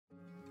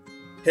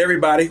Hey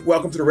everybody,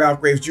 welcome to the Ralph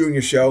Graves Jr.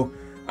 Show.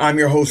 I'm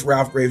your host,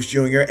 Ralph Graves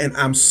Jr., and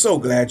I'm so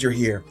glad you're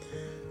here.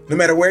 No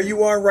matter where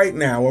you are right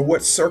now or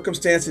what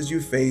circumstances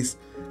you face,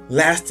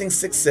 lasting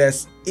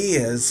success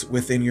is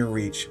within your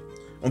reach.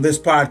 On this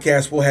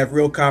podcast, we'll have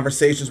real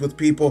conversations with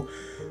people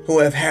who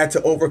have had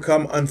to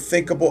overcome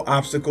unthinkable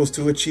obstacles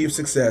to achieve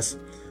success.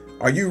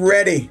 Are you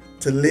ready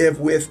to live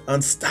with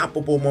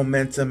unstoppable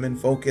momentum and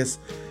focus?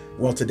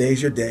 Well,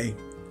 today's your day.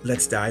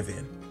 Let's dive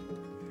in.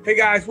 Hey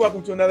guys,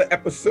 welcome to another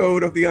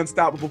episode of the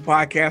Unstoppable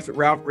Podcast with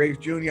Ralph Graves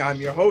Jr. I'm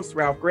your host,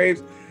 Ralph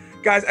Graves.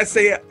 Guys, I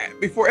say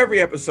before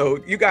every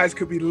episode, you guys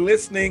could be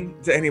listening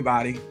to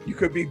anybody. You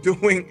could be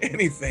doing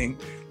anything.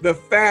 The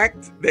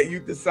fact that you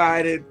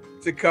decided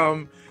to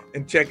come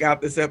and check out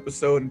this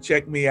episode and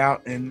check me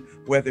out, and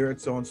whether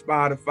it's on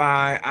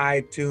Spotify,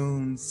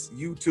 iTunes,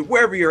 YouTube,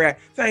 wherever you're at,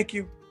 thank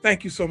you.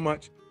 Thank you so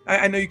much.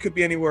 I know you could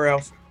be anywhere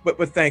else, but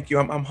thank you.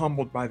 I'm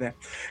humbled by that.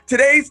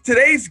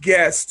 Today's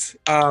guest,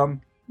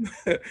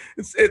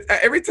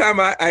 every time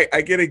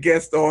I get a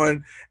guest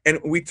on and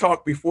we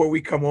talk before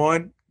we come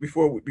on,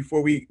 before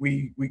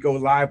we go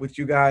live with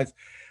you guys,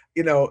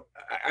 you know,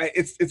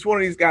 it's one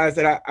of these guys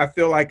that I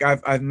feel like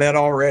I've met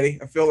already.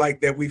 I feel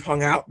like that we've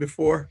hung out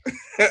before.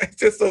 It's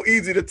just so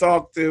easy to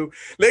talk to.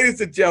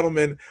 Ladies and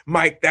gentlemen,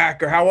 Mike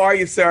Thakur. How are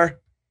you, sir?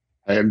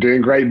 I am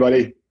doing great,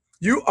 buddy.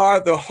 You are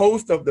the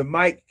host of the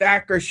Mike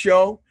Thakur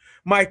Show.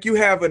 Mike, you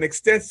have an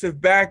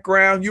extensive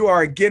background. You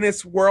are a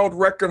Guinness World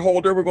Record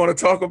holder. We're going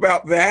to talk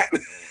about that.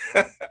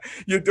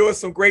 You're doing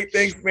some great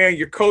things, man.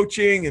 You're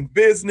coaching and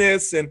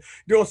business and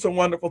doing some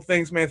wonderful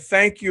things, man.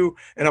 Thank you.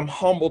 And I'm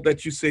humbled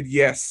that you said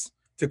yes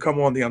to come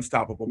on the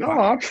Unstoppable No,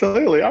 podcast.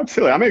 absolutely.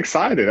 Absolutely. I'm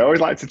excited. I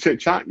always like to chit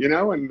chat,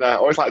 and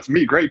always like to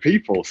meet great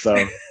people.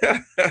 So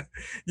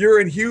You're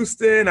in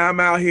Houston. I'm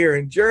out here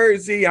in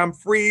Jersey. I'm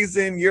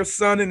freezing. You're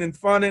sunning and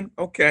funning.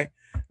 Okay.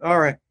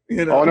 All right.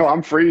 You know. Oh no,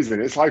 I'm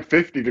freezing. It's like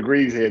 50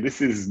 degrees here. This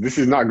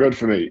is not good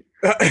for me.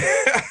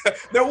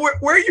 Now,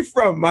 where are you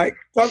from, Mike?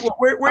 Talk about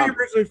where are you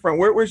originally from?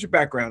 Where's your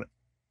background?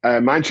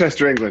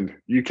 Manchester, England,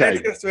 UK.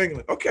 Manchester,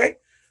 England. Okay.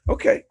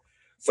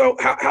 So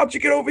how'd you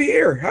get over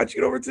here? How'd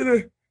you get over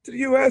to the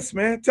US,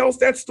 man? Tell us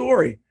that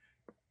story.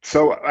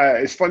 So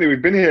it's funny.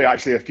 We've been here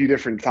actually a few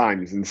different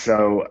times, and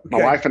so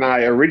my wife and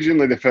I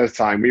originally the first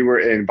time we were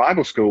in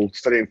Bible school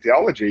studying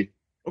theology.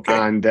 Okay.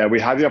 And we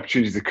had the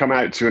opportunity to come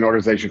out to an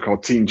organization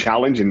called Teen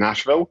Challenge in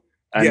Nashville.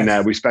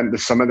 And we spent the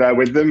summer there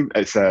with them.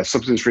 It's a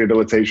substance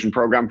rehabilitation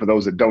program for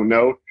those that don't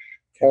know.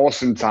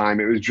 Awesome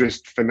time. It was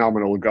just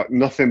phenomenal. Got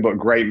nothing but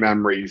great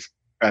memories.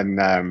 And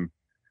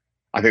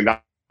I think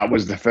that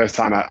was the first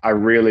time I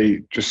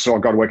really just saw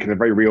God work in a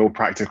very real,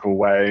 practical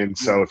way. And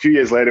so a few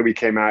years later, we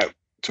came out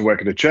to work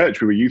at a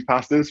church. We were youth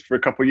pastors for a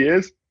couple of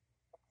years.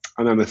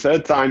 And then the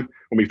third time,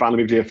 when we finally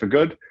moved here for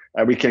good,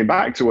 we came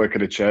back to work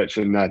at a church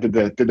and did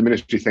the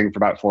ministry thing for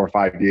about 4 or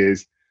 5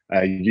 years.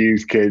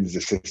 Youth, kids,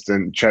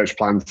 assistant, church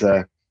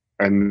planter,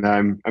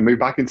 and moved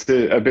back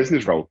into a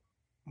business role.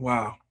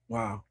 Wow,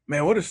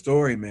 man, what a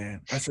story,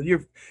 man! I said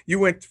you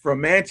went from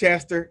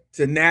Manchester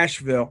to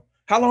Nashville.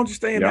 How long did you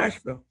stay in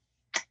Nashville?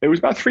 It was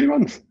about 3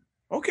 months.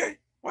 Okay,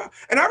 wow.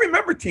 And I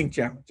remember Teen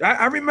Challenge.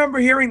 I remember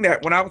hearing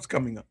that when I was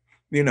coming up.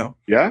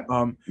 Yeah.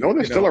 No,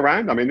 they're still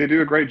around. I mean, they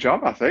do a great job,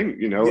 I think.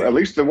 At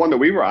least the one that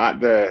we were at,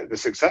 the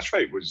success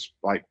rate was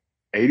like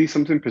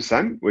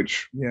 80-something%,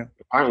 which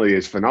apparently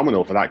is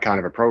phenomenal for that kind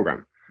of a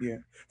program. Yeah.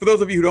 For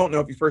those of you who don't know,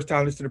 if you first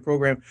time listening to the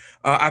program,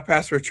 I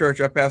pastor a church.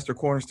 I pastor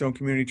Cornerstone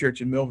Community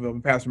Church in Millville.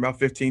 I've been pastoring about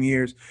 15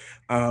 years.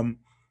 Born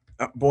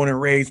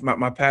and raised,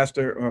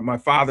 my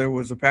father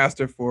was a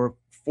pastor for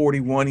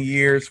 41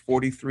 years,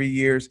 43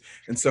 years.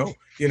 And so,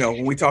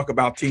 when we talk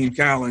about Teen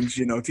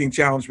Challenge, Teen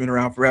Challenge been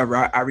around forever.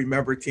 I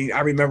remember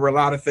a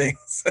lot of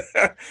things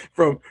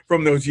from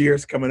those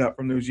years coming up,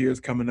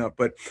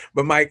 But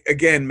Mike,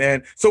 again,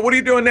 man, so what are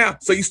you doing now?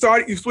 So you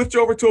switched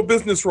over to a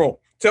business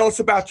role. Tell us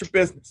about your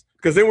business,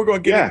 because then we're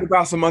going to get into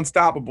about some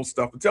unstoppable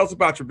stuff. But tell us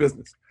about your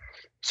business.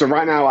 So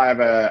right now I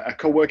have a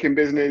co-working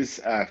business,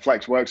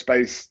 Flex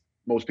Workspace.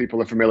 Most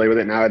people are familiar with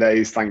it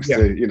nowadays, thanks to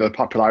the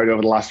popularity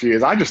over the last few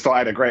years. I just thought I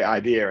had a great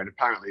idea, and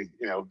apparently,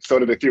 so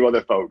did a few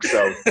other folks.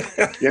 So,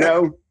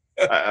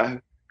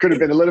 could have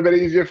been a little bit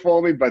easier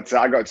for me, but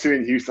I got 2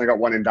 in Houston, I got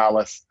 1 in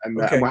Dallas, and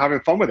we're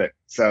having fun with it.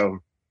 So,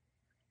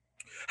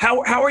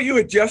 how are you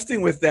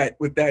adjusting with that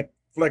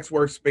Flex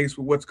Workspace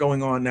with what's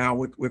going on now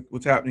with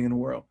what's happening in the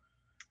world?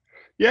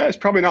 Yeah, it's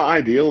probably not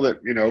ideal that,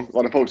 a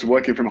lot of folks are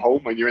working from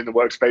home when you're in the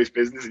workspace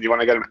business and you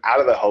want to get them out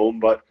of the home.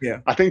 But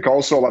I think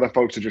also a lot of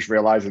folks are just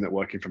realizing that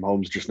working from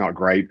home is just not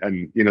great.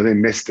 And, they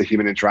miss the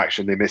human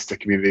interaction. They miss the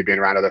community, being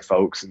around other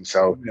folks. And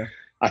so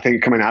I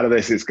think coming out of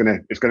this, it's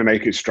going to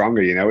make it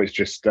stronger. It's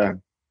just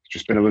been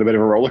a little bit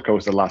of a roller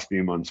coaster the last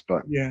few months,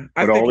 but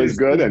all is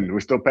good and we're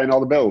still paying all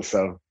the bills.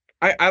 So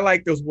I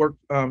like those work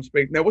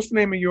space. Now, what's the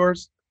name of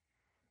yours?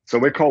 So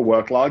we're called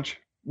Work Lodge.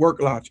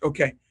 Work Lodge.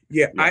 Okay.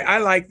 Yeah. I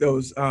like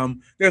those.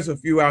 There's a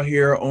few out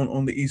here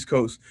on the East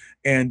Coast,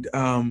 and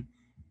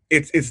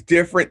it's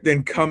different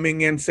than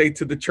coming in, say,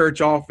 to the church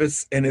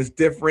office, and it's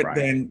different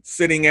than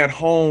sitting at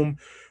home,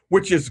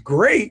 which is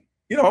great.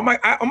 you know, all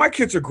my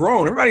kids are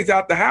grown. Everybody's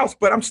out the house,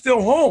 but I'm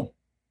still home.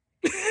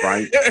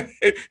 Right.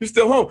 You're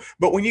still home.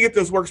 But when you get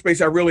those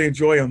workspaces, I really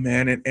enjoy them,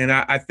 man. And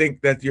I think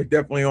that you're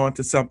definitely on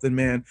to something,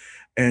 man.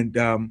 And,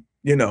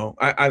 you know,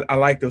 I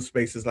like those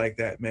spaces like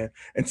that, man.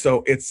 And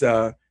so it's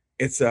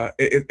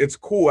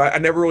cool. I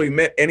never really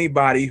met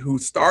anybody who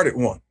started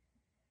one.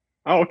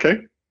 Oh,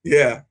 okay.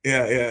 Yeah.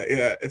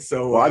 And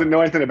so, Well, I didn't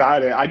know anything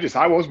about it.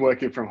 I was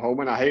working from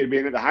home and I hated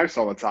being at the house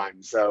all the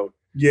time. So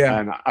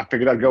yeah, I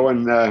figured I'd go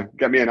and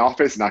get me an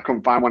office, and I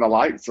couldn't find one I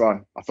liked. So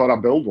I thought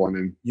I'd build one,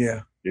 and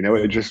yeah.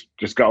 it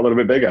just got a little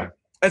bit bigger.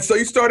 And so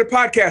you started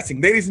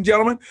podcasting. Ladies and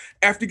gentlemen,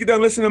 after you get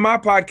done listening to my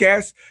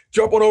podcast,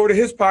 jump on over to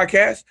his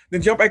podcast,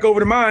 then jump back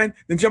over to mine,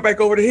 then jump back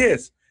over to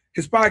his.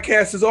 His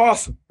podcast is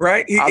awesome,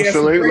 right?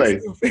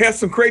 Absolutely. He has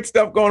some great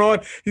stuff going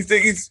on. He's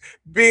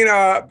being,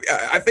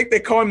 I think they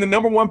call him the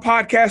 #1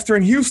 podcaster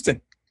in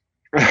Houston.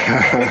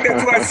 I think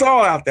that's what I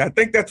saw out there. I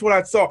think that's what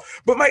I saw.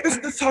 But Mike,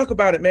 let's talk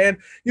about it, man.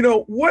 You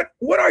know, what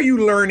are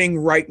you learning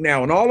right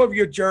now in all of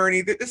your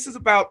journey? This is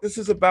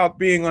about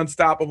being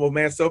unstoppable,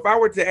 man. So if I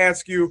were to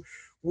ask you,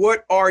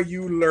 what are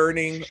you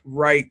learning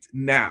right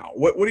now?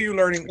 What are you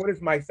learning? What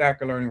is Mike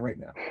Thakur learning right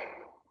now?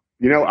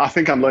 You know, I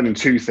think I'm learning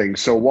two things.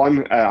 So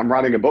one, I'm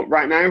writing a book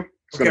right now.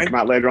 It's going to come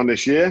out later on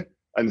this year.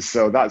 And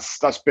so that's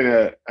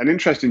been an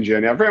interesting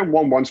journey. I've written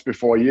one once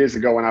before, years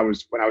ago when I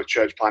was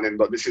church planning,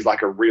 but this is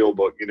like a real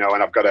book, you know,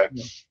 and I've got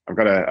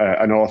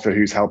an author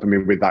who's helping me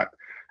with that.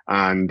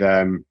 And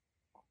don't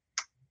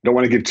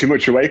want to give too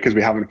much away because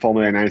we haven't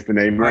formally announced the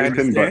name or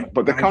anything,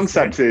 but the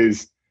concept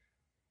is,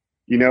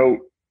 you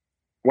know,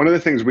 one of the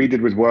things we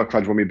did with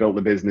Workledge when we built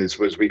the business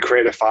was we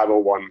created a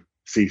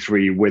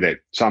 501c3 with it.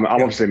 So I'm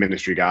obviously a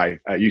ministry guy.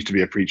 I used to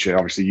be a preacher,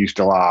 obviously you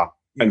still are.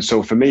 Yeah. And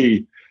so for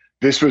me,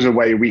 this was a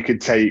way we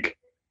could take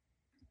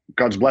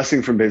God's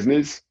blessing from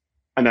business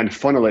and then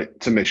funnel it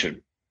to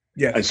mission.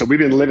 Yeah. And so we've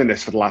been living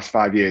this for the last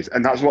 5 years.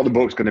 And that's what the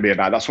book's going to be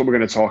about. That's what we're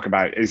going to talk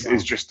about is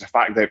just the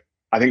fact that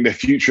I think the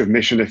future of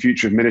mission, the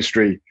future of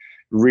ministry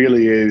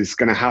really is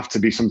going to have to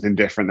be something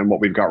different than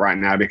what we've got right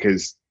now,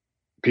 because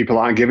people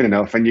aren't giving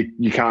enough and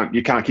you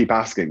can't keep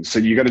asking. So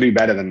you got to do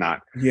better than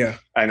that. Yeah.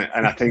 And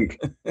I think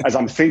as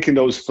I'm thinking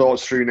those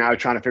thoughts through now,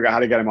 trying to figure out how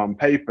to get them on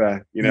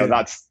paper, you know,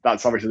 that's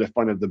obviously the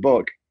fun of the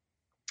book.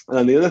 And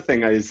then the other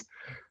thing is,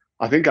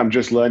 I think I'm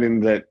just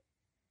learning that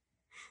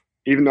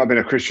even though I've been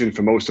a Christian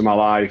for most of my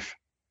life,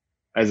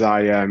 as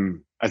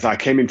I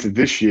came into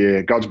this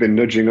year, God's been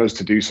nudging us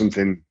to do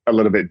something a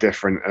little bit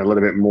different and a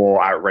little bit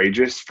more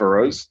outrageous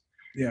for us.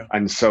 Yeah.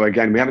 And so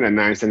again, we haven't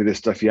announced any of this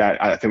stuff yet.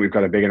 I think we've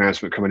got a big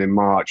announcement coming in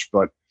March,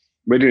 but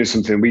we're doing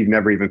something we've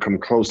never even come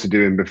close to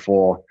doing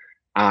before.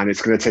 And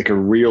it's going to take a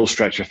real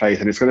stretch of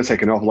faith, and it's going to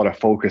take an awful lot of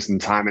focus and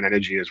time and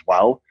energy as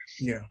well.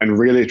 Yeah. And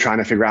really trying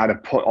to figure out how to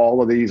put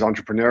all of these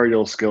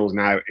entrepreneurial skills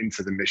now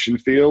into the mission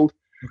field.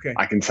 Okay.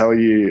 I can tell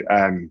you,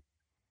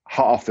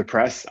 hot off the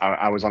press,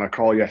 I was on a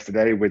call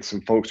yesterday with some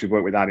folks we've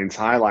worked with out in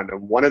Thailand.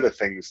 And one of the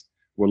things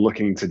we're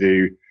looking to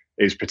do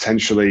is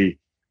potentially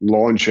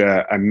launch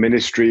a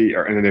ministry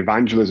or an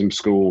evangelism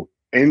school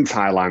in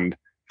Thailand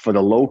for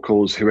the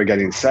locals who are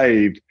getting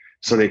saved,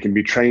 so they can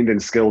be trained and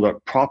skilled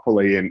up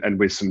properly and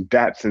with some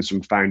depth and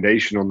some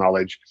foundational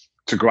knowledge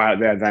to go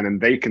out there then,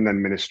 and they can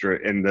then minister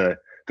in the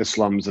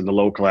slums and the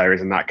local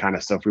areas and that kind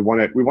of stuff. We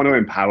want to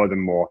empower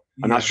them more.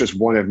 And that's just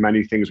one of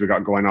many things we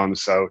got going on.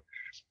 So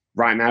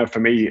right now for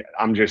me,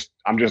 I'm just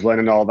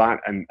learning all that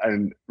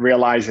and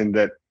realizing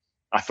that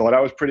I thought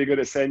I was pretty good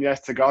at saying yes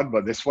to God,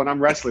 but this one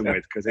I'm wrestling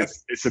with because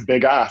it's a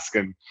big ask,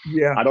 and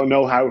I don't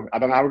know how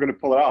we're going to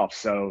pull it off.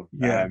 So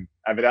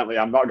evidently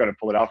I'm not going to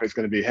pull it off. It's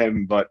going to be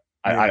him, but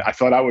I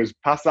thought I was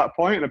past that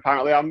point, and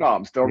apparently I'm not.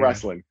 I'm still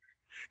wrestling.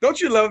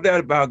 Don't you love that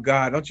about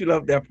God? Don't you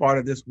love that part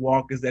of this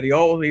walk is that he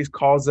always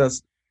calls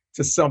us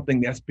to something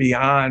that's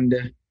beyond.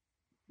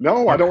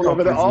 No, I don't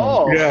love it at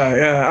all.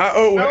 Yeah.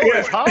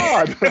 It's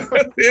hard.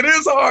 It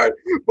is hard,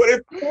 but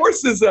it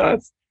forces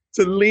us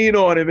to lean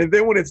on him. And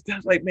then when it's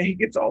done, like, man, he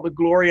gets all the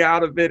glory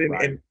out of it,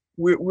 and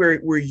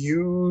we're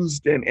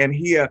used, and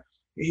he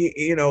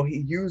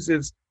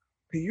uses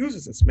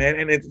us, man.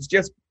 And it's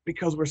just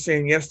because we're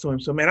saying yes to him.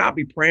 So, man, I'll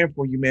be praying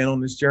for you, man,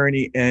 on this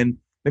journey. And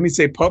let me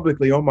say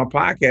publicly on my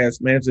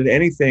podcast, man, if there's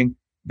anything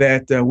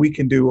that we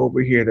can do over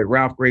here, that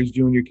Ralph Graves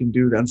Jr. can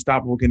do, that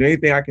Unstoppable can do,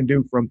 anything I can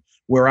do from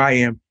where I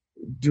am,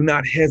 do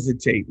not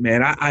hesitate,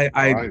 man.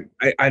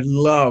 I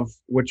love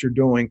what you're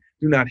doing.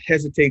 Do not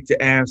hesitate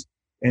to ask,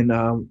 and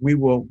we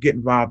will get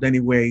involved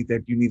any way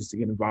that you need us to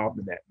get involved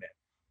in that, man.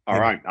 All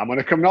right, I'm going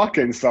to come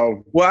knocking.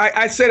 So, well,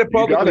 I said it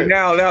publicly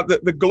now. Now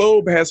the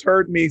Globe has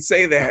heard me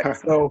say that,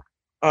 so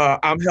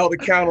I'm held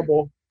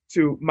accountable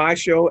to my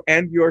show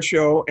and your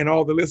show and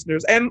all the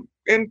listeners, and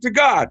to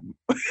God.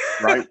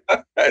 Right.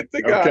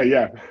 To God. Okay.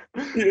 Yeah.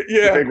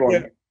 Yeah. Big one.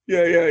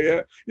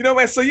 Yeah. You know,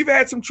 man. So you've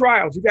had some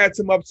trials. You've had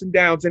some ups and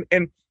downs,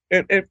 and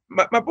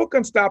my book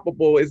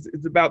Unstoppable is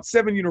about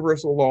 7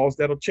 universal laws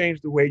that'll change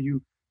the way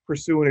you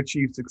pursue and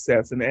achieve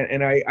success. And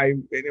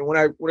when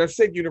I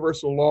said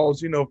universal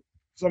laws, you know,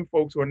 some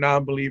folks who are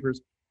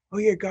non-believers, oh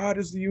yeah, God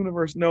is the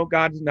universe. No,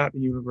 God is not the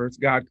universe.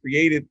 God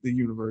created the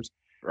universe.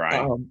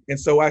 Right. And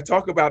so I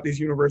talk about these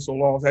universal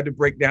laws. I had to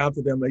break down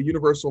to them the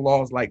universal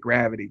laws like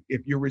gravity.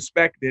 If you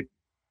respect it,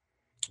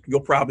 you'll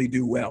probably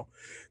do well.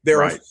 There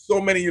are Right. so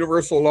many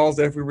universal laws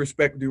that if we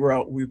respect, do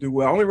well, we do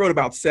well. I only wrote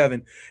about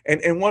 7,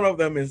 and one of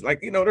them is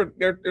like,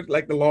 they're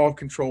like the law of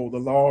control, the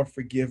law of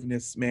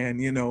forgiveness, man.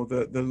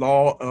 The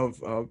law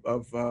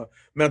of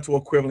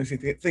mental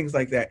equivalency, things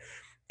like that.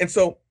 And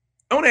so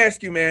I want to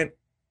ask you, man,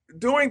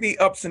 during the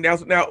ups and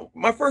downs. Now,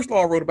 my first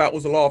law I wrote about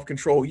was the law of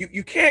control.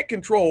 You can't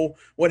control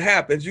what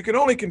happens. You can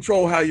only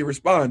control how you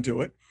respond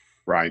to it.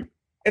 Right.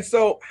 And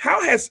so,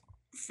 how has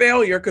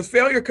failure, because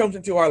failure comes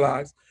into our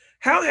lives,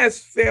 how has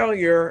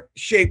failure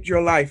shaped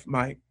your life,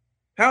 Mike?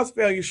 How's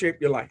failure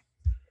shaped your life?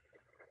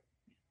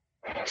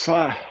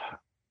 So,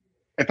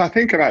 if I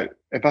think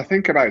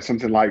about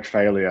something like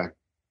failure,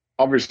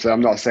 obviously,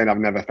 I'm not saying I've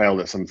never failed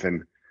at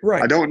something.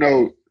 Right. I don't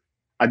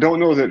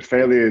know that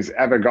failure has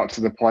ever got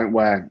to the point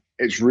where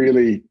it's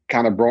really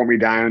kind of brought me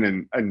down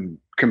and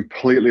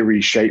completely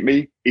reshaped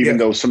me, even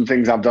though some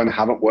things I've done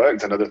haven't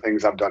worked and other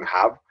things I've done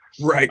have.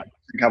 Right. I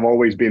think I've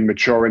always been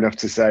mature enough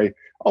to say,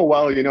 oh,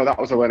 well, that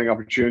was a learning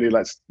opportunity.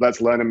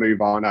 Let's learn and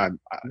move on. I'm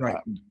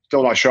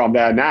still not sure I'm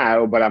there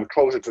now, but I'm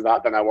closer to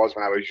that than I was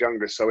when I was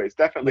younger. So it's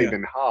definitely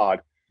been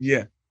hard.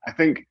 Yeah. I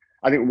think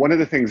one of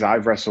the things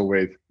I've wrestled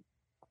with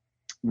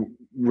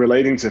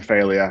relating to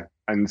failure,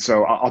 and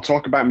so I'll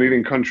talk about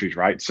moving countries,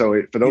 right?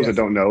 So for those that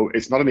don't know,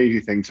 it's not an easy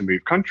thing to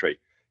move country.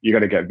 You got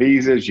to get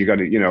visas, you got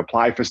to,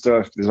 apply for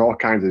stuff. There's all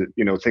kinds of,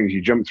 things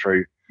you jump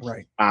through.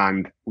 Right.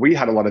 And we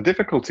had a lot of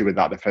difficulty with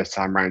that the first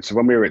time round. So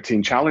when we were at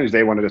Teen Challenge,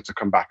 they wanted us to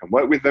come back and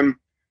work with them.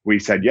 We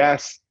said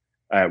yes.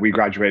 We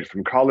graduated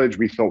from college.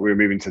 We thought we were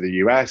moving to the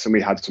US, and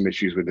we had some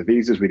issues with the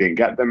visas. We didn't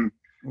get them.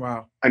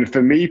 Wow. And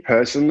for me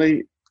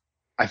personally,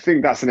 I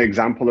think that's an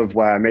example of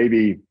where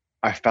maybe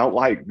I felt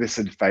like this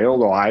had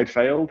failed or I had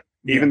failed,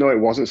 even though it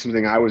wasn't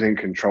something I was in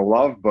control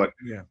of. But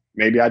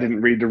maybe I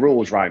didn't read the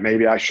rules right.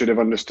 Maybe I should have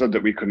understood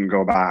that we couldn't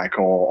go back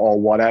or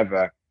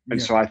whatever.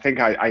 And so I think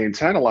I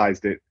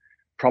internalized it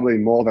probably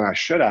more than I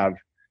should have,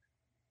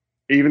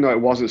 even though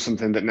it wasn't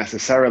something that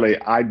necessarily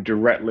I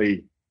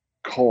directly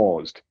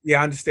caused.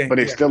 Yeah, I understand. But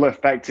it still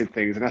affected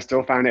things, and I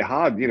still found it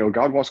hard.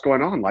 God, what's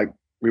going on? Like,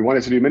 we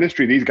wanted to do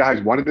ministry. These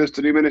guys wanted us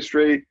to do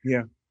ministry.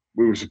 Yeah.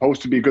 We were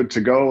supposed to be good to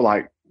go.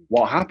 Like,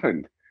 what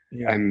happened?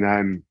 Yeah.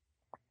 And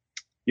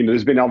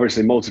there's been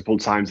obviously multiple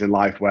times in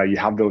life where you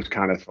have those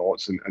kind of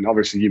thoughts, and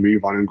obviously you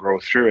move on and grow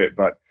through it.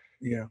 But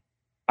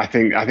I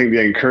think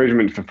the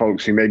encouragement for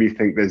folks who maybe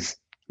think there's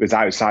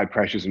outside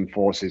pressures and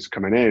forces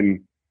coming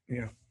in.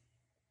 Yeah.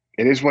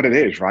 It is what it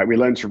is, right? We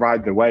learn to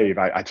ride the wave.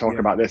 I talk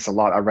about this a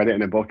lot. I read it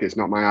in a book. It's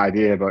not my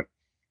idea, but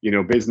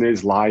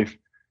business, life,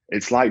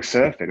 it's like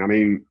surfing. I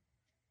mean,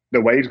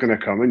 the wave's going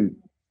to come, and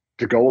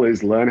the goal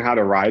is learn how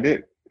to ride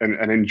it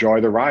and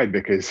enjoy the ride,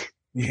 because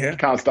you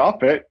can't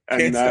stop it.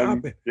 And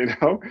stop it.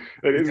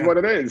 It is what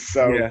it is.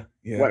 So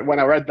when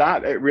I read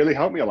that, it really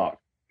helped me a lot.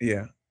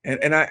 Yeah.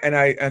 And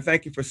I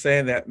thank you for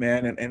saying that,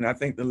 man. And I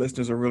think the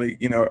listeners are really,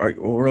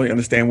 will really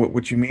understand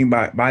what you mean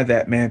by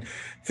that, man.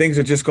 Things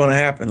are just going to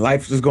happen.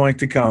 Life is going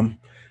to come,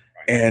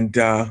 and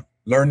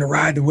learn to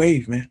ride the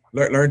wave, man.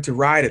 Learn to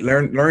ride it.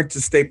 Learn to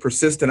stay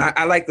persistent.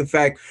 I like the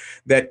fact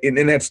that in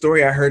that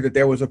story, I heard that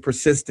there was a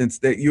persistence,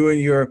 that you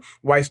and your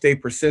wife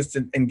stayed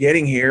persistent in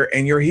getting here,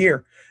 and you're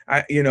here.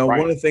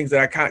 One of the things that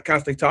I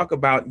constantly talk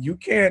about, you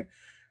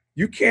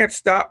can't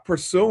stop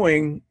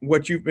pursuing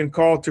what you've been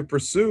called to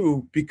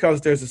pursue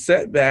because there's a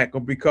setback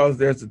or because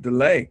there's a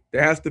delay.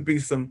 There has to be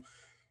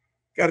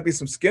got to be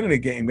some skin in the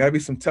game. Got to be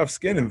some tough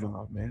skin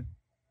involved, man.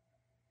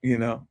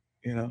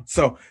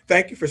 So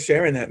thank you for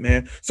sharing that,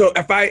 man. So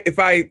if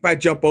I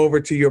jump over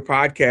to your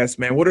podcast,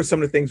 man, what are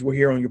some of the things we'll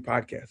hear on your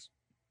podcast?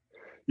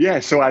 Yeah,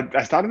 so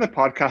I started the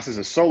podcast as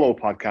a solo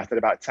podcast. I did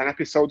about 10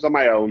 episodes on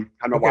my own.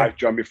 Had my wife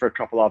join me for a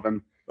couple of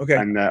them. Okay.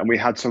 And we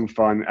had some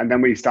fun. And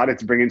then we started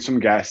to bring in some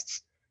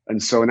guests.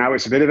 And so now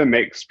it's a bit of a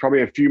mix,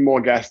 probably a few more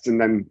guests, and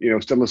then,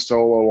 still a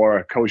solo or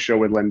a co-show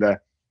with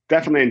Linda.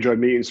 Definitely enjoyed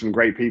meeting some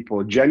great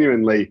people.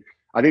 Genuinely,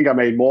 I think I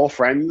made more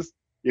friends,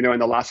 in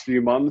the last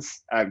few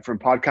months from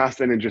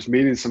podcasting and just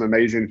meeting some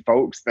amazing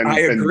folks than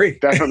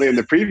definitely in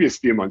the previous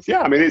few months.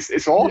 Yeah, I mean,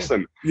 it's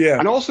awesome. Yeah.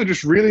 And also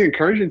just really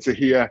encouraging to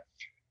hear,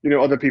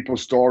 other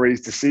people's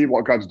stories, to see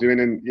what God's doing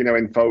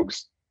in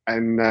folks.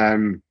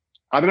 And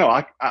I don't know.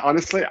 I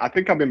honestly, I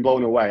think I've been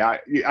blown away.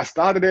 I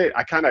started it.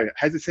 I kind of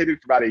hesitated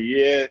for about a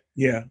year.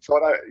 Yeah.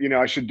 Thought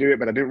I should do it,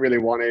 but I didn't really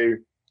want to.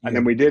 And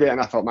then we did it,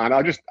 and I thought, man,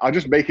 I'll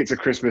just make it to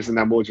Christmas, and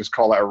then we'll just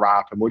call it a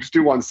wrap, and we'll just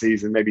do one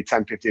season, maybe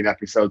 10, 15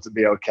 episodes, it'd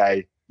be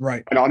okay.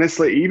 Right. And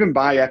honestly, even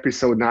by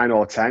episode 9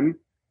 or 10,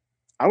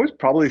 I was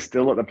probably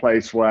still at the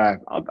place where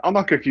I'll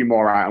knock a few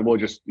more out, and we'll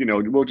just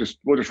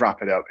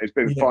wrap it up. It's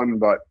been fun,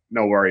 but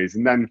no worries.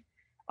 And then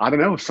I don't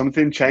know,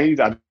 something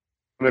changed. I don't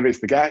know if it's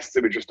the guests.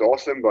 It was just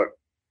awesome, but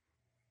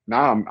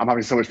now I'm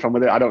having so much fun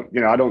with it. I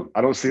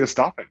don't see us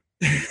stopping.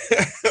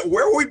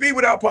 Where would we be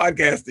without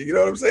podcasting? You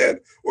know what I'm saying?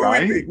 Where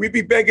would we be? We'd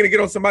be begging to get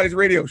on somebody's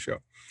radio show.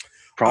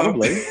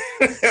 Probably.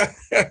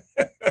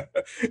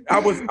 I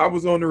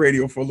was on the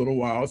radio for a little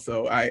while,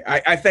 so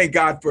I thank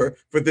God for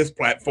this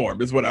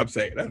platform is what I'm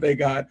saying. I thank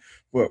God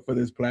for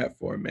this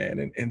platform,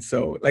 man. And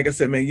so, like I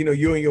said, man,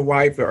 you and your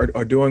wife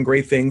are doing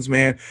great things,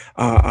 man.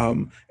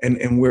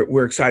 And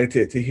we're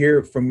excited to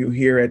hear from you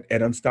here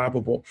at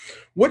Unstoppable.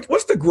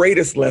 What's the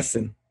greatest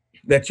lesson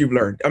that you've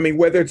learned? I mean,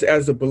 whether it's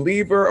as a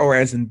believer or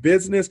as in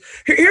business.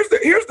 Here's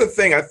the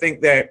thing. I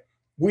think that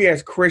we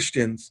as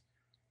Christians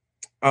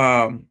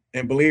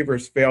and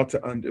believers fail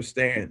to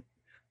understand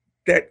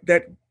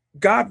that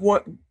God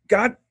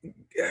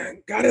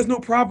has no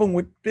problem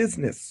with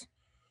business.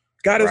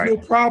 God has no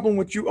problem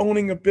with you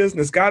owning a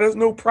business. God has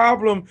no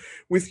problem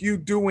with you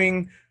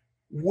doing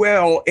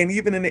well. And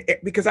even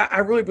because I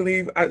really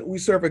believe we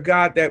serve a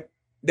God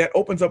that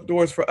opens up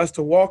doors for us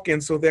to walk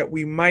in so that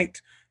we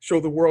might show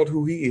the world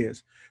who he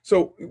is.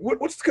 So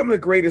what's some of the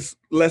greatest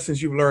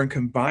lessons you've learned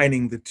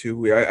combining the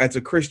two as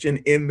a Christian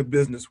in the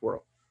business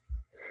world?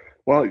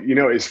 Well,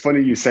 it's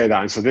funny you say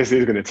that. And so this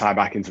is going to tie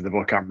back into the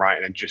book I'm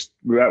writing and just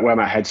where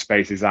my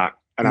headspace is at.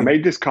 And I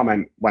made this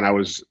comment when I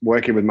was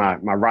working with my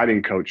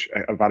writing coach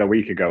about a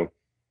week ago,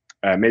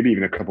 maybe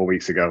even a couple of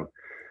weeks ago.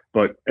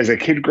 But as a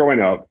kid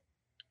growing up,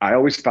 I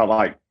always felt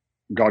like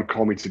God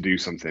called me to do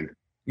something.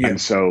 Yeah. And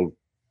so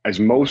as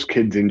most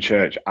kids in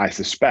church, I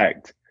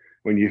suspect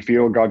when you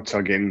feel God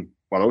tugging,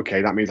 well,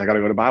 okay, that means I got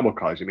to go to Bible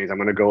college. It means I'm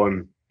going to go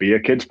and be a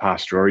kids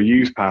pastor or a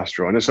youth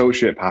pastor or an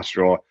associate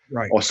pastor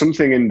or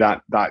something in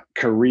that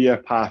career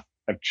path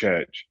of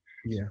church.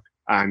 Yeah.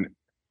 And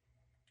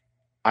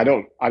I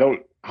don't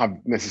have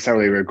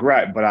necessarily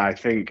regret, but I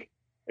think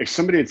if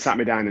somebody had sat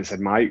me down and said,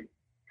 Mike,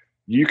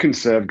 you can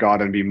serve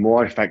God and be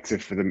more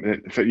effective for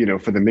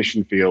the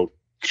mission field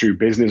through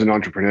business and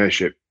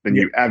entrepreneurship than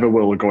you ever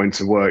will going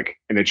to work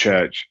in a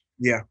church.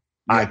 Yeah.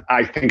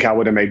 I think I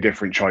would have made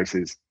different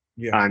choices.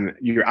 Yeah. And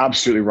you're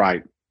absolutely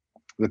right.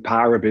 The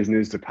power of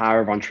business, the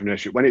power of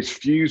entrepreneurship, when it's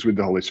fused with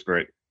the Holy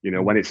Spirit,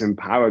 when it's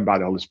empowered by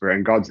the Holy Spirit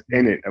and God's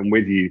in it and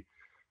with you,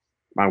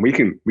 man, we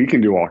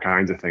can do all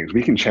kinds of things.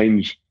 We can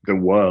change the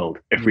world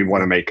if we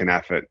want to make an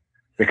effort,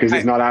 because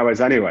it's not ours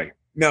anyway.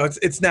 No,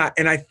 it's not.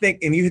 And I think,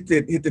 and you hit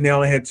the nail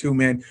on the head too,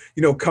 man.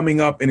 Coming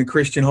up in a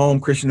Christian home,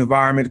 Christian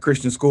environment,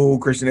 Christian school,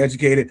 Christian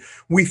educated,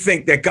 we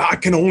think that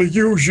God can only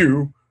use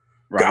you.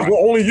 Right. God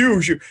will only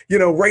use you,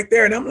 right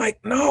there. And I'm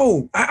like,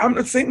 no, I'm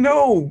not saying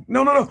no.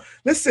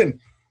 Listen,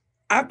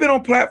 I've been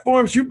on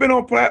platforms. You've been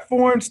on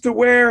platforms to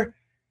where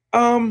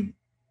I'm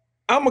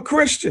a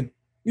Christian.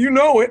 You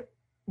know it.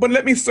 But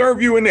let me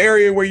serve you in the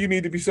area where you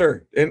need to be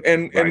served. And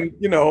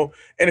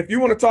if you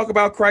want to talk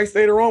about Christ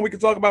later on, we can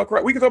talk about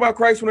Christ. We can talk about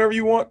Christ whenever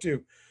you want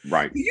to.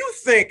 Right. Do you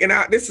think, and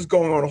this is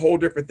going on a whole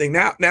different thing.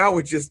 Now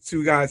it's just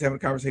two guys having a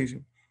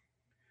conversation.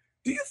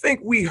 Do you think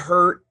we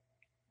hurt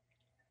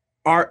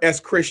as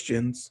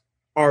Christians,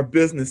 our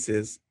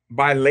businesses,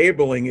 by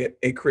labeling it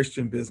a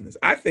Christian business?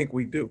 I think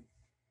we do.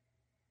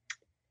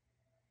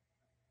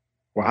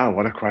 Wow,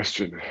 what a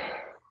question.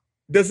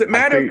 Does it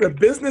matter if the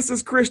business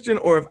is Christian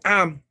or if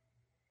I'm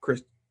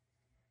Christian?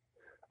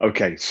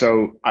 Okay,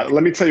 so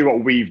let me tell you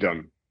what we've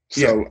done.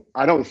 So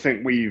I don't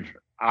think we've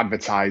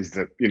advertised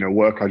that,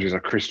 WorkLodge is a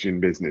Christian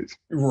business.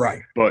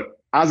 Right. But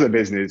as a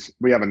business,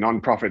 we have a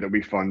nonprofit that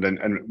we fund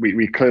and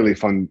we clearly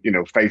fund,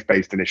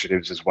 faith-based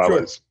initiatives as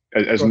well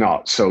as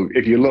not. So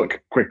if you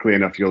look quickly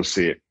enough, you'll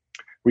see it.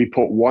 We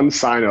put one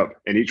sign up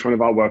in each one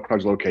of our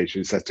WorkLodge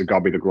locations that says, "To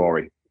God be the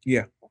glory."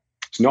 Yeah.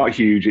 It's not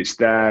huge. It's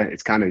there.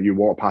 It's kind of, you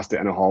walk past it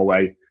in a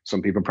hallway.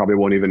 Some people probably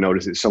won't even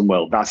notice it. Some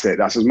will. That's it.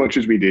 That's as much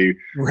as we do.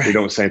 Right. We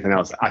don't say anything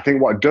else. I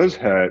think what does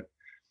hurt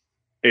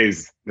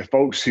is the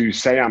folks who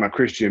say I'm a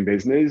Christian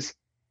business,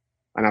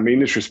 and I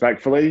mean this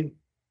respectfully,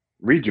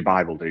 read your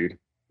Bible, dude.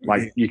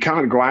 Like, you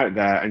can't go out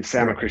there and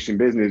say I'm a Christian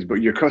business, but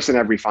you're cussing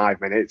every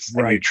 5 minutes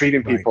and you're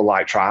treating people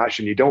like trash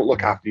and you don't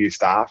look after your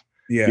staff.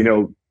 Yeah.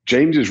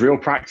 James is real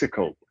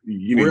practical.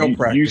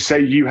 You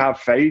say you have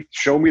faith,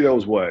 show me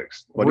those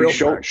works.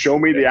 Show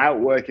me the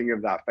outworking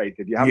of that faith.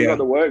 If you haven't got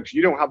the works,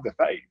 you don't have the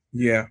faith.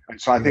 Yeah. And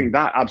so I think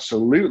that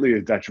absolutely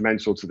is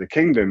detrimental to the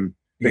kingdom,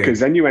 because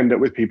then you end up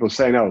with people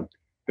saying, "Oh,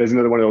 there's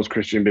another one of those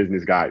Christian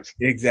business guys."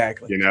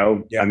 Exactly.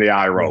 And the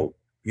eye roll.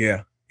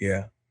 Yeah.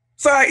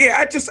 So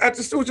I just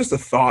it was just a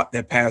thought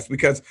that passed,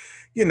 because,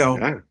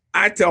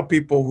 I tell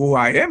people who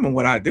I am and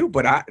what I do,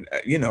 but I'm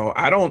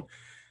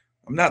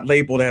not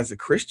labeled as a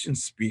Christian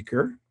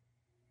speaker.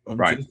 I'm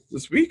just a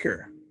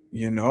speaker,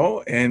 and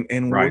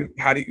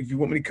if you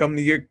want me to come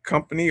to your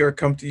company or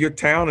come to your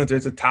town, if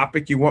there's a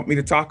topic you want me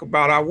to talk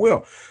about, I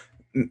will.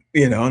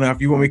 Now if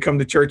you want me to come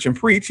to church and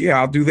preach,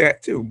 I'll do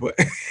that too. But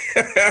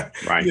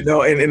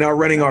and our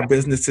running our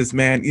businesses,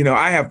 man,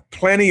 I have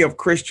plenty of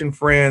Christian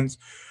friends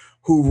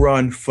who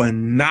run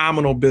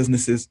phenomenal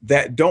businesses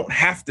that don't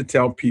have to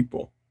tell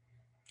people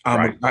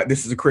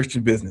this is a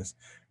Christian business,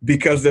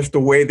 because that's the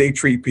way they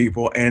treat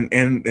people and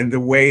the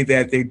way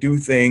that they do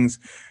things.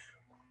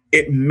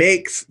 It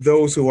makes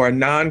those who are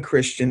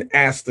non-Christian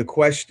ask the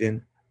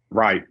question,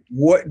 right,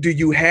 what do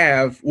you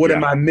have? What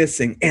am I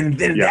missing? And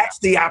then that's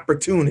the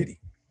opportunity.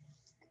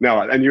 No,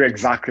 and you're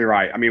exactly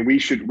right. I mean, we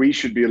should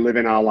be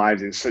living our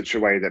lives in such a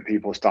way that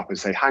people stop and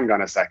say, hang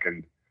on a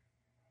second,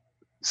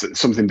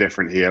 something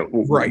different here.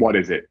 Right. What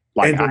is it?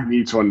 Like, And I then,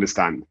 need to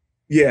understand.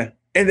 yeah.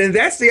 And then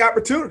that's the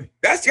opportunity.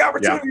 That's the Yeah.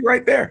 opportunity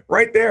right there.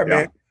 Right there, Yeah.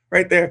 man.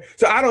 Right there.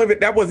 So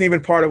that wasn't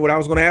even part of what I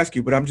was going to ask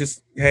you, but I'm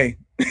just, hey.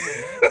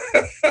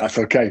 That's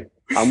okay.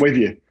 I'm with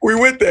you. We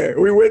went there,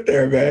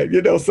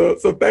 man. So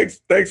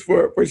thanks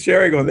for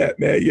sharing on that,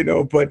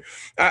 man. But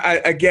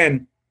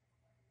again,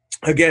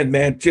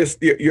 man,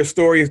 just your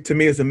story to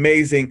me is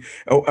amazing.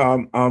 A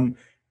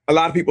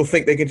lot of people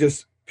think they can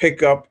just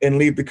pick up and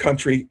leave the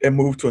country and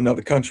move to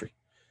another country.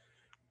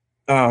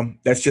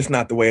 That's just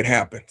not the way it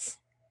happens.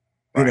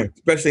 Right.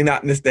 Especially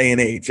not in this day and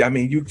age. I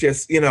mean, you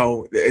just,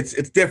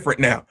 it's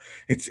different now.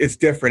 It's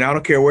different. I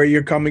don't care where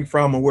you're coming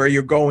from or where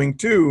you're going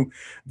to.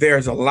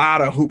 There's a lot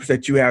of hoops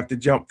that you have to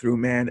jump through,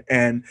 man.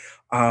 And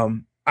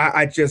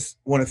I just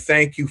want to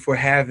thank you for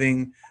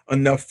having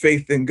enough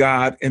faith in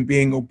God and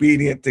being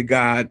obedient to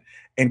God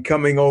and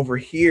coming over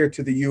here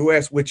to the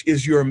U.S., which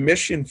is your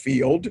mission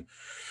field.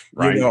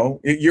 Right.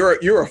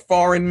 You're a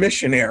foreign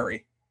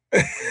missionary.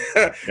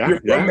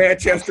 You're from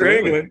Manchester, absolutely.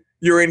 England.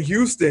 You're in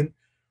Houston.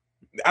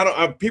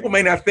 People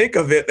may not think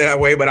of it that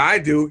way, but I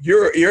do.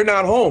 You're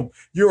not home.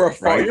 You're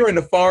in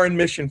the foreign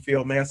mission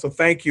field, man. So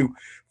thank you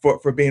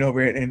for being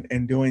over here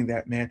and doing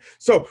that, man.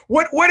 So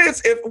what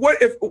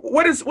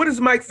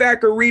is Mike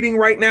Thakur reading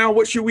right now?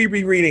 What should we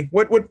be reading?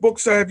 What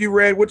books have you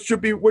read? What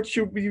should be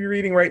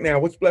reading right now?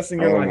 What's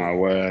blessing your life? Oh my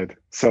word!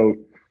 So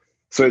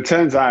it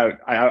turns out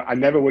I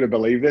never would have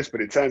believed this,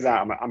 but it turns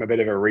out I'm a bit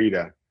of a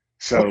reader.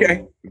 So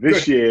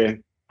this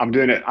year I'm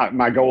doing it.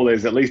 My goal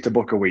is at least a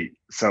book a week.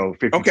 So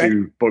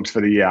 52 books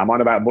for the year. I'm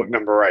on about book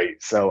number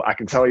 8. So I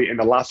can tell you in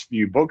the last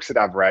few books that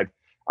I've read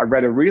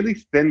a really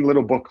thin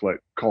little booklet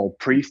called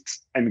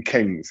Priests and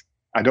Kings.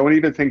 I don't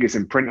even think it's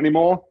in print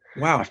anymore.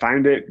 Wow. I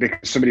found it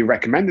because somebody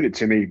recommended it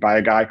to me by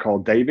a guy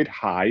called David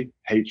High,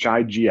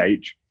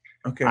 H-I-G-H.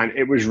 Okay. And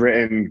it was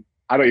written,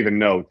 I don't even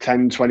know,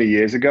 10, 20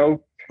 years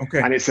ago. Okay.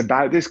 And it's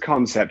about this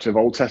concept of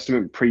Old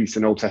Testament priests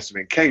and Old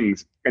Testament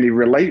kings. And he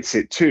relates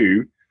it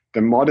to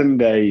the modern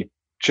day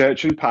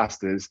church and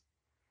pastors,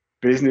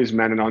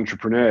 businessmen and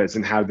entrepreneurs,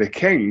 and how the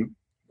king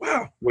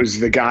was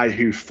the guy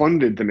who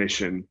funded the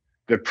mission.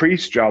 The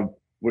priest's job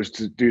was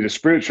to do the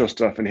spiritual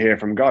stuff and hear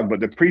from God, but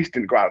the priest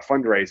didn't go out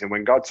fundraising.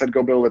 When God said,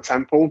 go build a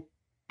temple,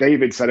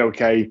 David said,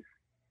 okay,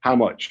 how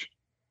much?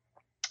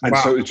 And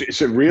so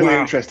it's a really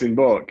interesting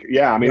book.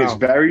 Yeah, I mean, it's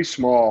very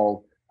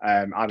small.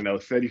 I don't know,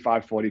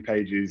 35, 40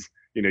 pages.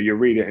 You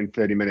read it in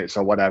 30 minutes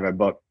or whatever,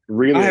 but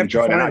really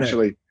enjoyed it.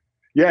 Actually,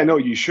 yeah, no,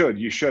 you should.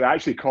 I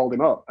actually called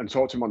him up and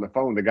talked to him on the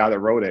phone, the guy that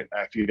wrote it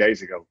a few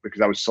days ago,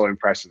 because I was so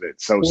impressed with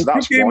it. So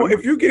that's one.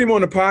 If you get him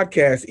on the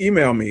podcast,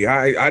 email me.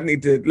 I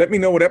need to let me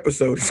know what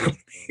episode he's going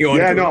to be on.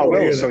 Yeah, no, I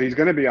will. So he's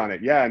going to be on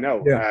it. Yeah,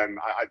 no. Yeah.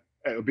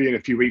 It'll be in a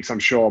few weeks, I'm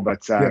sure.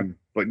 But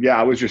yeah,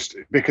 I was just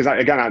because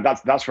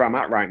that's where I'm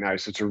at right now.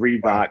 So to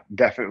read that,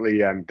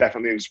 definitely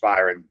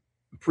inspiring.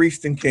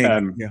 Priest and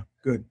King. Yeah,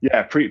 good.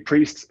 Yeah,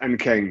 Priests and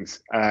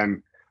Kings.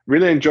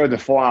 Really enjoyed the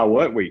 4-Hour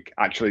Work Week.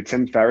 Actually,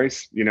 Tim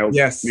Ferriss, New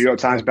York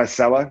Times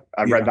bestseller.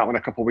 I read that one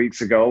a couple of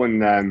weeks ago,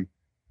 and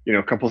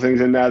a couple of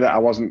things in there that I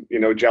wasn't,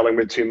 gelling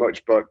with too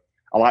much. But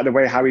I like the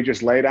way how he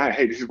just laid out,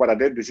 hey, this is what I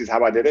did. This is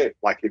how I did it.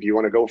 Like, if you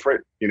want to go for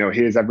it,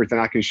 here's everything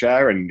I can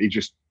share. And he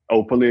just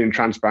openly and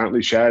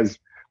transparently shares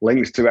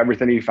links to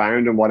everything he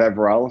found and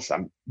whatever else.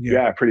 I'm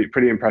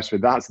pretty impressed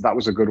with that. So that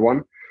was a good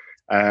one.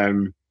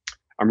 I'm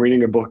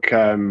reading a book.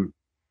 I'm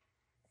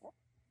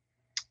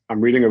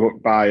reading a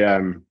book by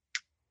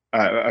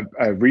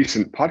a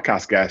recent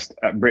podcast guest,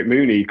 Britt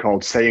Mooney,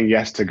 called "Saying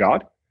Yes to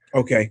God."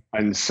 Okay.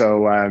 And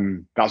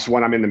so that's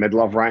one I'm in the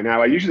middle of right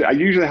now. I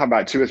usually have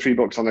about 2 or 3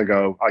 books on the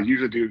go. I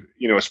usually do,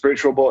 a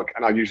spiritual book,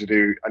 and I usually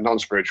do a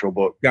non-spiritual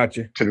book.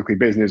 Gotcha. Typically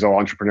business or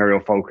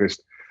entrepreneurial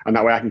focused. And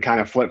that way I can kind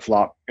of flip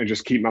flop and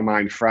just keep my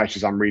mind fresh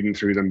as I'm reading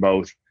through them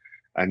both,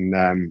 and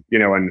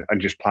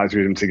and just plow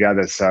through them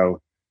together.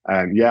 So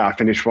I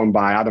finished one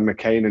by Adam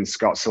McCain and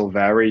Scott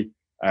Silveri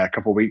a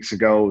couple of weeks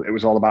ago. It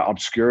was all about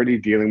obscurity,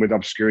 dealing with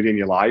obscurity in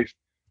your life.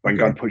 When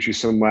God puts you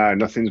somewhere,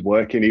 nothing's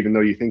working, even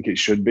though you think it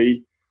should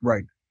be.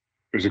 Right.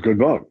 It was a good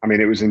book. I mean,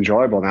 it was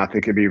enjoyable, and I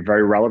think it'd be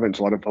very relevant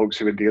to a lot of folks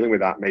who are dealing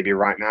with that maybe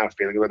right now,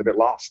 feeling a little bit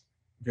lost.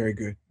 Very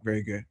good.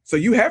 Very good. So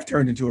you have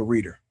turned into a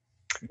reader.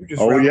 You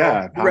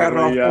rattled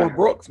off 4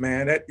 books,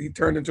 man. That you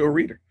turned into a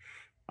reader.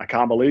 I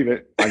can't believe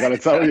it. I got to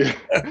tell you,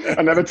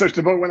 I never touched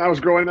a book when I was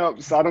growing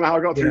up, so I don't know how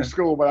I got through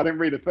school, but I didn't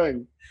read a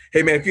thing.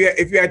 Hey, man,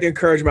 if you had to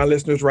encourage my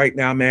listeners right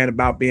now, man,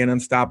 about being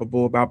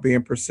unstoppable, about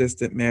being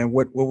persistent, man,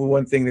 what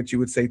one thing that you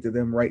would say to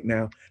them right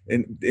now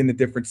in the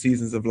different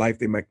seasons of life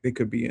they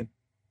could be in?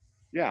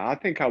 Yeah, I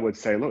think I would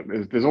say, look,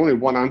 there's only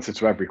one answer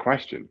to every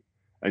question.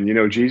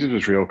 And, Jesus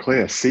was real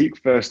clear. Seek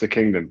first the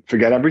kingdom.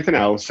 Forget everything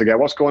else. Forget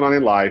what's going on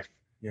in life.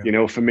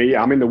 Yeah. For me,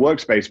 I'm in the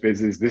workspace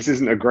business. This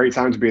isn't a great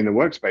time to be in the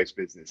workspace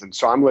business. And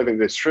so I'm living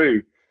this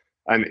through.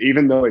 And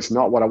even though it's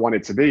not what I want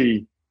it to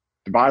be,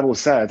 the Bible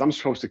says I'm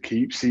supposed to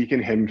keep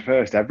seeking him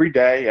first every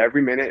day,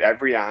 every minute,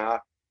 every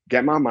hour,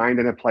 get my mind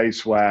in a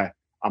place where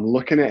I'm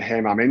looking at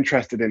him, I'm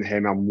interested in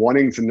him, I'm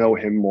wanting to know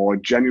him more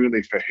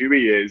genuinely for who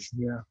he is.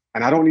 Yeah.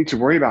 And I don't need to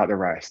worry about the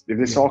rest. If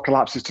this all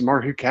collapses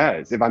tomorrow, who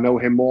cares? If I know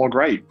him more,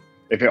 great.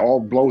 If it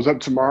all blows up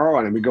tomorrow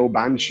and we go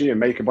banshee and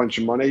make a bunch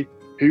of money,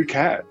 who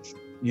cares?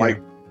 Yeah.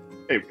 Like,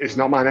 it's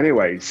not mine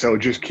anyway. So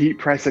just keep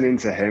pressing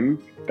into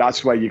him.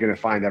 That's where you're going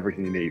to find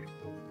everything you need.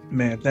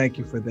 Man, thank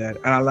you for that.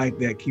 I like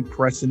that. Keep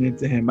pressing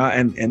into him.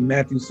 And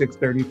Matthew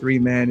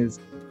 6:33, man,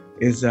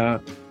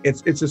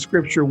 it's a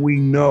scripture we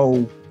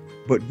know,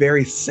 but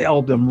very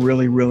seldom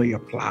really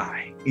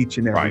apply each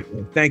and every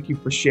day. Thank you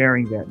for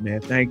sharing that,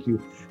 man. Thank you.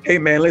 Hey,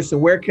 man,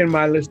 listen, where can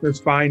my listeners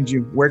find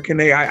you? Where can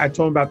they, I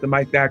told them about the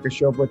Mike Thakur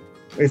Show, but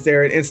is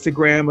there an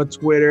Instagram, a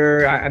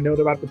Twitter? I know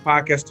about the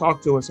podcast.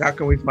 Talk to us. How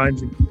can we find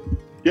you?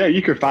 Yeah,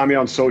 you can find me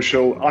on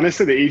social.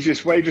 Honestly, the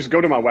easiest way, just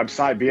go to my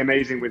website,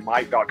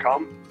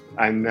 beamazingwithmike.com,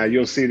 and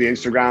you'll see the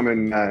Instagram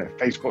and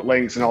Facebook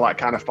links and all that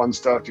kind of fun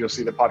stuff. You'll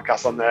see the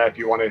podcast on there if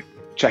you want to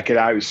check it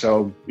out.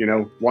 So,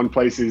 one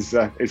place is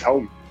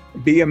home.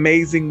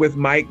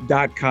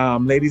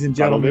 Beamazingwithmike.com. Ladies and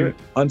gentlemen,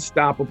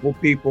 unstoppable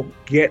people,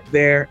 get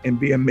there and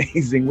be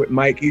amazing with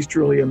Mike. He's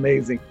truly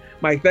amazing.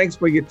 Mike, thanks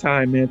for your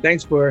time, man.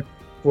 Thanks for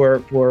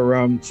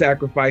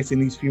sacrificing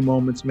these few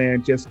moments,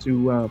 man, just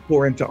to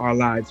pour into our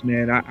lives,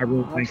 man. I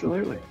really thank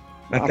you.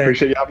 I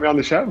appreciate you having me on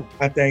the show.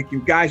 I thank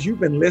you. Guys, you've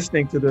been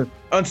listening to the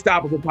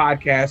Unstoppable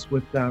Podcast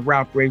with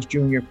Ralph Graves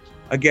Jr.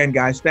 Again,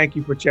 guys, thank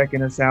you for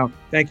checking us out.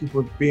 Thank you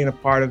for being a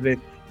part of it.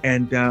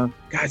 And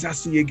guys, I'll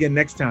see you again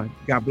next time.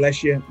 God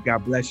bless you.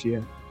 God bless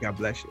you. God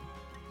bless you.